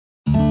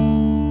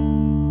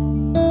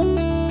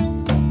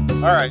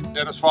All right,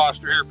 Dennis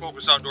Foster here,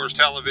 Focus Outdoors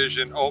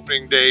Television,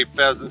 opening day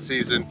pheasant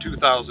season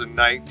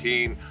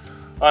 2019.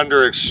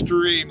 Under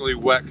extremely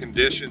wet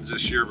conditions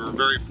this year. We're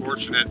very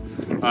fortunate.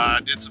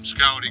 Did some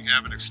scouting,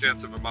 have an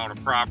extensive amount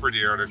of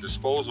property at our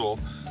disposal.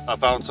 I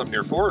found some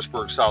near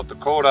Forestburg, South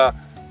Dakota,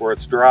 where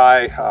it's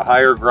dry,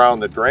 higher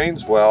ground that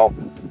drains well.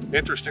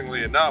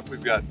 Interestingly enough,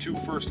 we've got two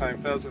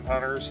first-time pheasant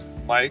hunters,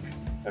 Mike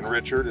and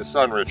Richard, his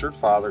son Richard,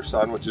 father,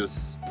 son, which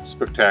is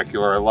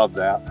spectacular. I love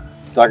that.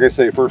 Like I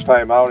say, first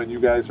time out, and you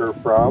guys are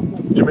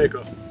from?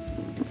 Jamaica.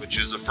 Which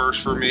is a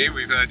first for me.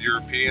 We've had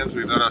Europeans,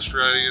 we've had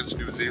Australians,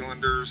 New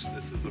Zealanders.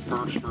 This is a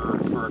first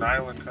for an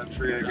island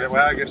country. I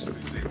guess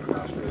New Zealand and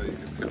Australia, you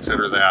can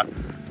consider that.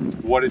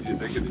 What did you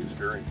think of the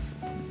experience?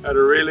 Had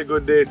a really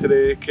good day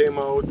today. Came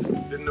out,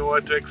 didn't know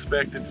what to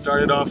expect. It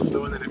started off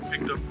slow and then it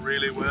picked up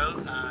really well,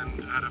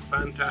 and had a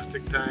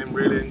fantastic time.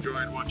 Really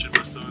enjoyed watching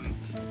my son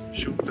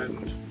shoot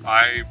pheasant.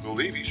 I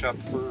believe he shot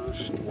the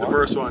first one. The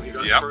first one, he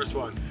got the first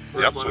one.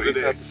 Yep, so he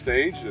set the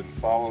stage and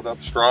followed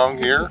up strong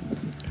here.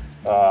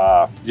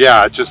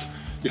 Yeah,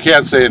 you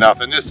can't say enough,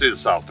 and this is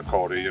South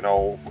Dakota, you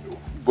know.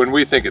 When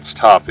we think it's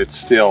tough, it's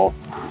still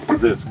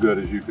this good,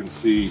 as you can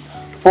see.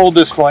 Full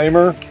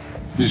disclaimer,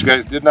 these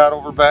guys did not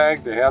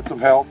overbag. They had some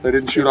help. They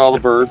didn't shoot all the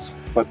birds,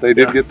 but they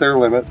did get their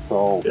limit.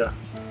 So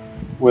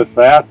with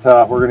that,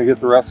 we're going to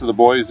get the rest of the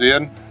boys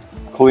in,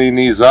 clean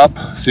these up,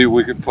 see what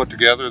we can put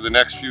together the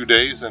next few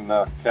days, and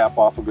cap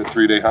off a good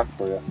 3-day hunt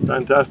for you.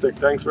 Fantastic.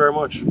 Thanks very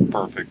much.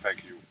 Perfect.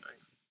 Thank you.